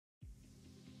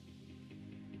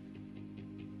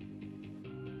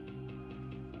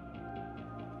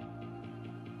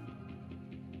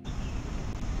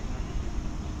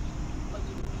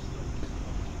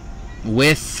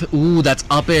with, ooh, that's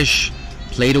uppish.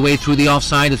 Played away through the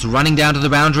offside. It's running down to the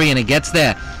boundary, and it gets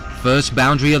there. First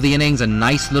boundary of the innings. A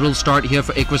nice little start here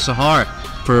for Ikra Sahar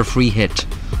for a free hit.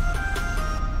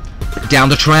 Down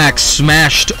the track,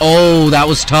 smashed. Oh, that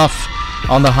was tough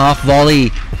on the half volley.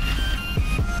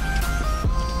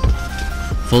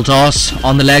 Full toss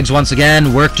on the legs once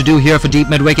again. Work to do here for deep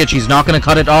mid-wicket. She's not going to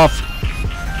cut it off.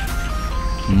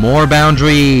 More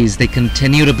boundaries. They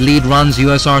continue to bleed runs,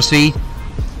 USRC.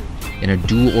 In a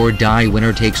do-or-die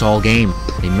winner-takes-all game.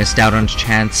 They missed out on a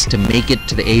chance to make it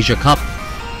to the Asia Cup.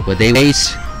 But they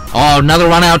waste. Oh, another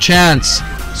run-out chance.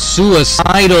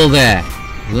 Suicidal there.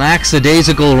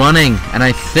 Lackadaisical running. And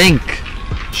I think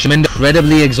Shaminda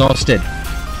incredibly exhausted.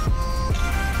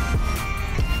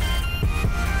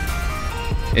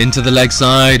 Into the leg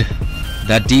side.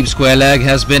 That deep square leg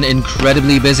has been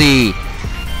incredibly busy.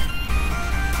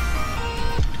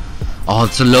 Oh,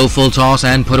 it's a low full toss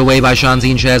and put away by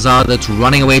Shanzeen Shehzad. That's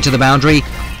running away to the boundary,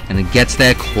 and it gets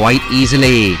there quite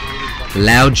easily.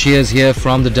 Loud cheers here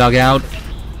from the dugout.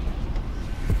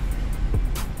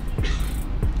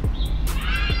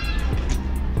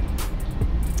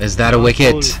 Is that a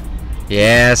wicket?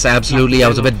 Yes, absolutely. I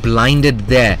was a bit blinded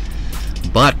there.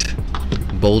 But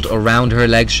bowled around her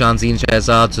legs, Shanzeen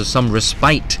Shehzad, so some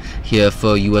respite here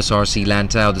for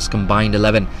USRC-Lantau. This combined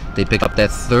 11, they pick up their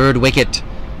third wicket.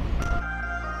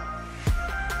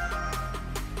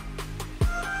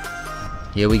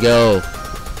 Here we go.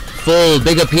 Full,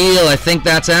 big appeal. I think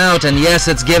that's out. And yes,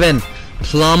 it's given.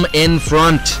 Plum in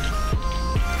front.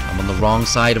 I'm on the wrong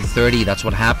side of 30. That's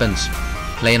what happens.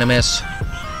 Play and a miss.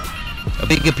 A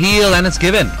big appeal and it's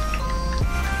given.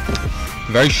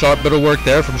 Very sharp bit of work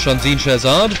there from Shanzeen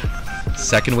Shehzad.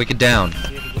 Second wicket down.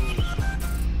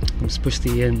 Let's push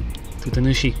the in to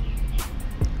Tanushi.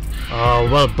 Oh,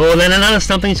 well, bowling. Another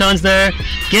stumping chance there.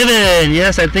 Given.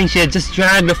 Yes, I think she had just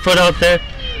dragged the foot out there.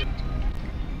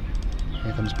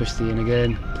 Here comes push the in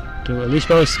again to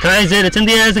Alishba. Skies it. It's in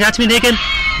the air. Is the catch been taken?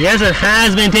 Yes, it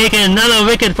has been taken. Another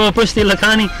wicket for Pushti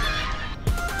Lakhani.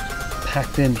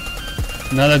 Packed in.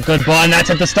 Another good ball, and that's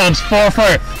at the stumps. 4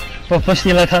 for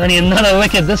Pushti Lakhani. Another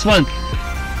wicket. This one.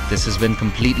 This has been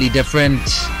completely different.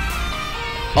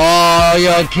 Oh,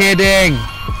 you're kidding.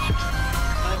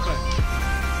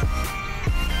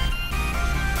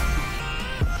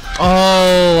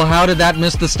 Oh, how did that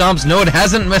miss the stumps? No, it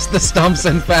hasn't missed the stumps,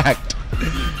 in fact.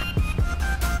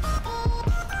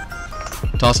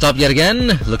 Tossed up yet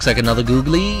again. Looks like another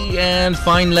googly. And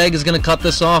fine leg is going to cut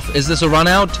this off. Is this a run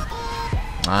out?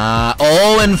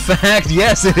 Oh, in fact,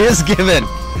 yes, it is given.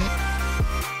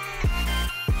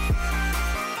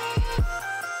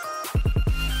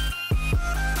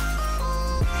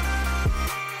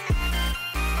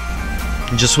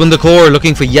 Jaswinder Kaur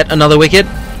looking for yet another wicket.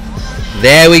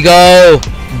 There we go.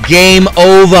 Game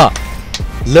over.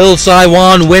 Lil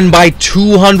Saiwan win by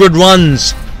 200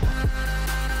 runs.